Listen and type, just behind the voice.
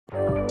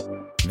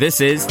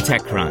This is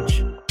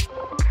TechCrunch.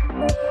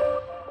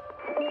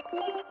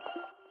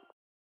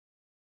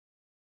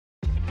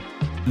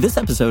 This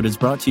episode is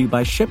brought to you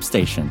by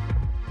ShipStation.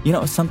 You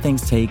know, some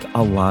things take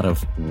a lot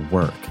of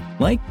work,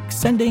 like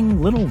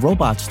sending little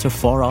robots to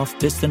far-off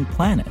distant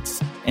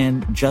planets.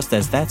 And just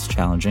as that's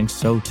challenging,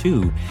 so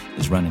too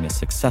is running a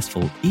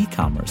successful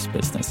e-commerce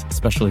business,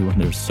 especially when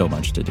there's so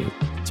much to do.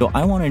 So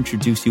I want to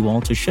introduce you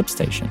all to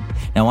ShipStation.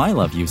 Now, I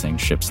love using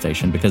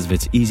ShipStation because of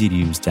its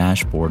easy-to-use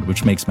dashboard,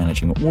 which makes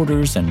managing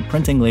orders and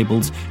printing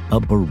labels a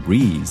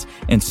breeze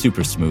and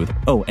super smooth.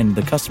 Oh, and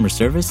the customer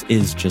service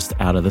is just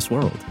out of this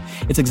world.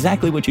 It's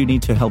exactly what you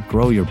need to help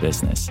grow your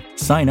business.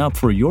 Sign up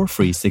for your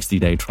free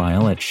 60-day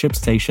trial at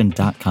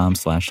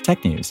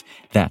shipstation.com/technews.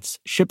 That's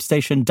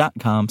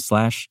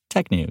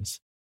shipstation.com/technews.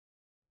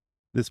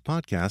 This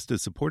podcast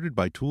is supported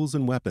by Tools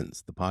and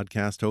Weapons, the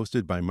podcast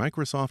hosted by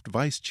Microsoft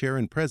Vice Chair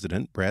and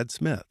President Brad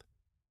Smith.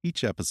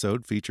 Each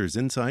episode features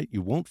insight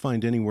you won't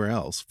find anywhere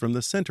else from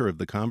the center of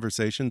the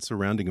conversation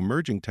surrounding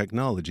emerging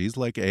technologies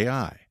like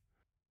AI.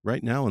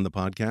 Right now in the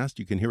podcast,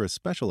 you can hear a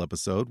special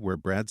episode where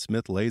Brad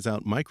Smith lays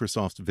out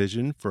Microsoft's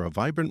vision for a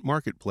vibrant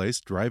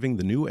marketplace driving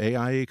the new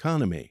AI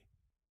economy.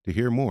 To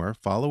hear more,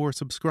 follow or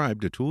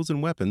subscribe to Tools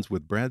and Weapons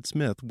with Brad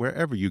Smith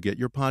wherever you get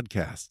your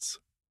podcasts.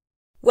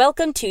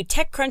 Welcome to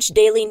TechCrunch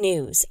Daily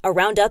News, a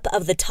roundup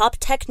of the top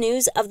tech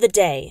news of the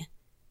day.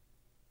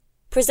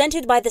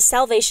 Presented by the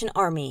Salvation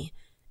Army.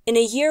 In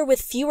a year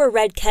with fewer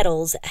red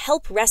kettles,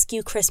 help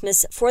rescue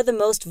Christmas for the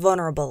most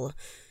vulnerable.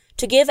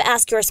 To give,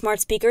 ask your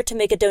smart speaker to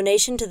make a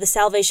donation to the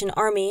Salvation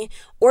Army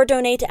or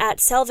donate at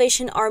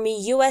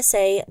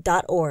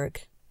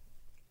salvationarmyusa.org.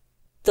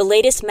 The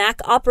latest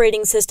Mac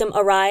operating system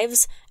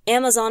arrives,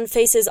 Amazon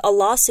faces a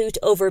lawsuit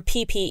over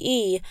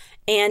PPE,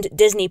 and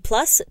Disney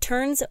Plus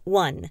turns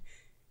 1.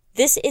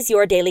 This is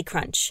your Daily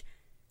Crunch.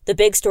 The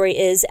big story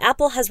is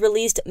Apple has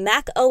released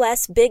Mac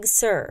OS Big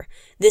Sur.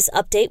 This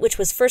update, which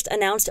was first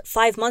announced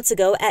 5 months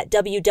ago at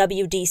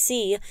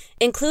WWDC,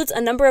 includes a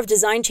number of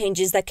design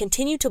changes that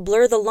continue to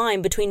blur the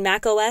line between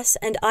Mac OS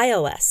and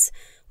iOS.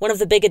 One of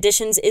the big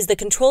additions is the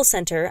Control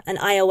Center, an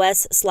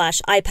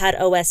iOS/iPad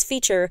OS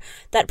feature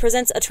that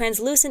presents a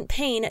translucent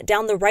pane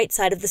down the right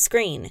side of the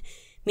screen.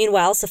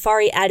 Meanwhile,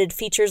 Safari added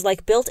features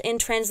like built-in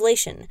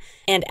translation,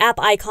 and app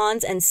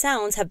icons and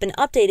sounds have been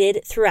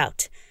updated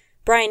throughout.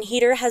 Brian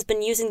Heater has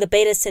been using the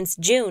beta since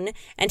June,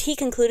 and he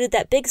concluded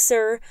that Big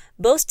Sur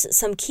boasts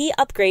some key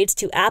upgrades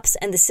to apps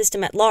and the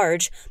system at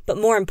large, but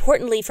more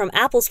importantly from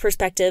Apple's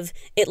perspective,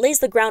 it lays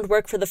the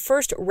groundwork for the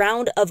first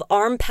round of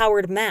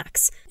ARM-powered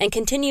Macs, and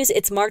continues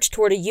its march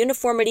toward a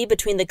uniformity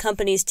between the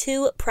company's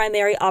two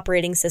primary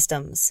operating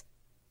systems.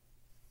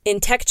 In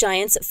tech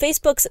giants,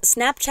 Facebook's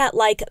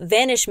Snapchat-like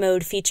Vanish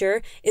Mode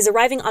feature is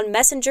arriving on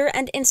Messenger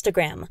and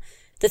Instagram.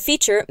 The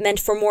feature, meant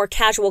for more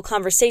casual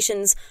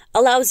conversations,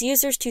 allows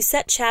users to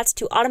set chats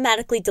to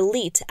automatically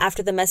delete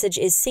after the message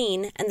is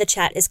seen and the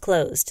chat is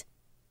closed.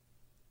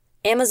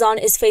 Amazon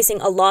is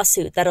facing a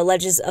lawsuit that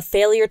alleges a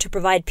failure to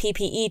provide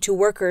PPE to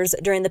workers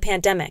during the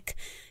pandemic.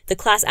 The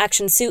class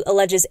action suit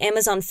alleges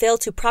Amazon failed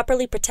to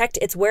properly protect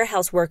its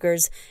warehouse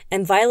workers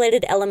and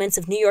violated elements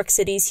of New York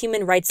City's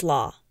human rights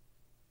law.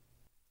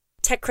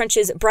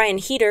 TechCrunch's Brian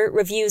Heater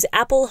reviews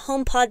Apple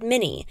HomePod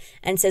Mini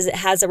and says it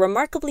has a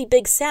remarkably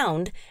big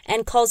sound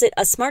and calls it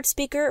a smart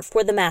speaker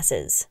for the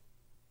masses.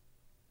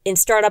 In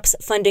startups,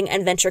 funding,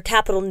 and venture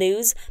capital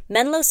news,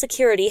 Menlo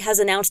Security has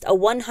announced a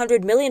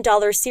 $100 million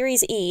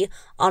Series E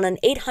on an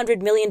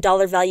 $800 million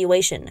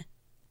valuation.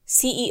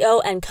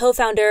 CEO and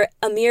co-founder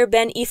Amir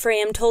Ben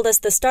Ephraim told us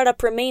the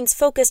startup remains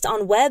focused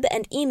on web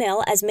and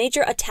email as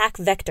major attack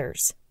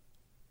vectors.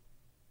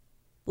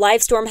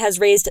 Livestorm has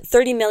raised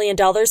 $30 million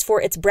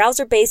for its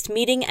browser-based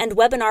meeting and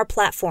webinar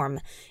platform.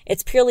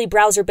 It's purely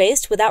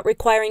browser-based without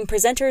requiring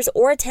presenters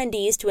or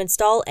attendees to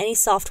install any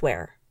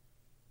software.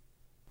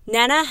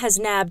 Nana has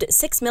nabbed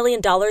 $6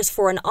 million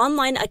for an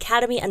online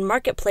academy and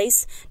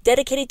marketplace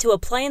dedicated to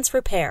appliance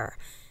repair.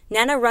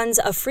 Nana runs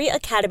a free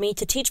academy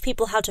to teach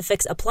people how to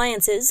fix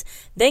appliances,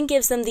 then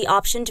gives them the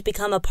option to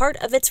become a part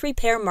of its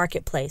repair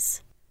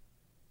marketplace.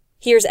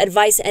 Here's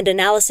advice and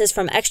analysis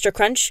from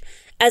ExtraCrunch.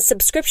 As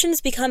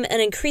subscriptions become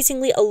an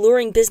increasingly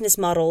alluring business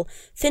model,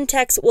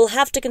 fintechs will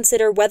have to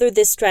consider whether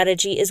this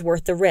strategy is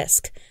worth the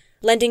risk.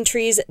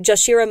 LendingTree's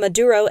Joshira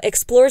Maduro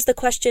explores the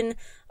question,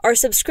 are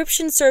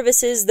subscription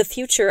services the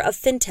future of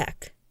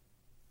fintech?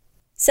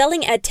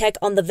 Selling EdTech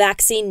on the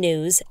vaccine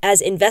news,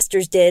 as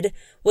investors did,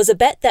 was a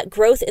bet that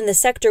growth in the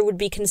sector would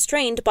be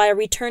constrained by a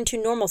return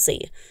to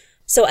normalcy.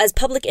 So as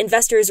public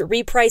investors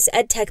reprice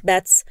EdTech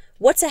bets,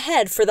 what's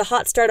ahead for the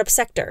hot startup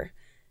sector?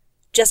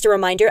 Just a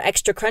reminder,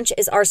 ExtraCrunch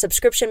is our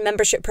subscription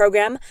membership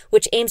program,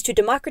 which aims to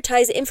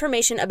democratize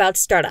information about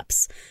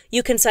startups.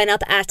 You can sign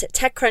up at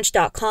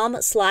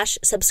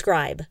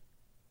techcrunch.com/subscribe.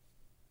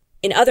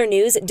 In other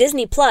news,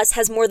 Disney Plus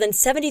has more than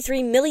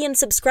 73 million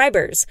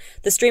subscribers.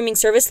 The streaming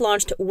service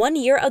launched 1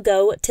 year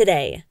ago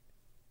today.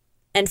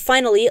 And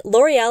finally,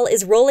 L'Oreal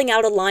is rolling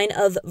out a line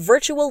of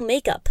virtual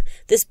makeup.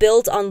 This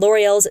builds on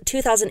L'Oreal's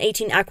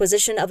 2018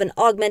 acquisition of an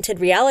augmented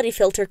reality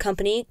filter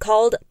company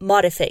called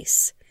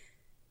Modiface.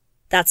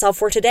 That's all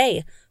for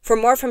today. For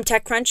more from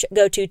TechCrunch,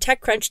 go to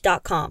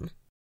TechCrunch.com.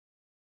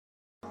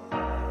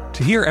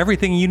 To hear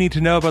everything you need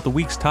to know about the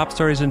week's top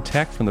stories in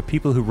tech from the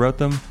people who wrote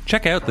them,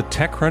 check out the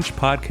TechCrunch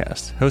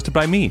podcast, hosted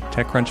by me,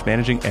 TechCrunch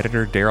managing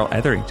editor Daryl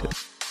Etherington.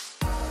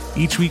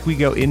 Each week we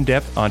go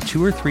in-depth on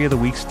 2 or 3 of the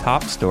week's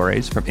top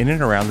stories from in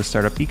and around the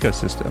startup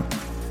ecosystem,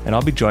 and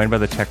I'll be joined by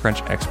the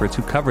TechCrunch experts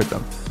who covered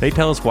them. They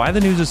tell us why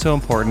the news is so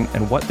important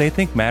and what they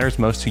think matters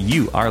most to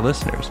you, our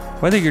listeners,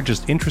 whether you're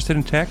just interested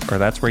in tech or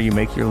that's where you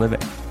make your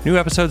living. New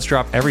episodes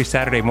drop every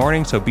Saturday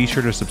morning, so be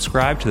sure to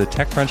subscribe to the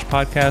TechCrunch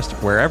podcast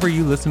wherever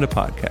you listen to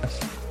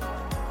podcasts.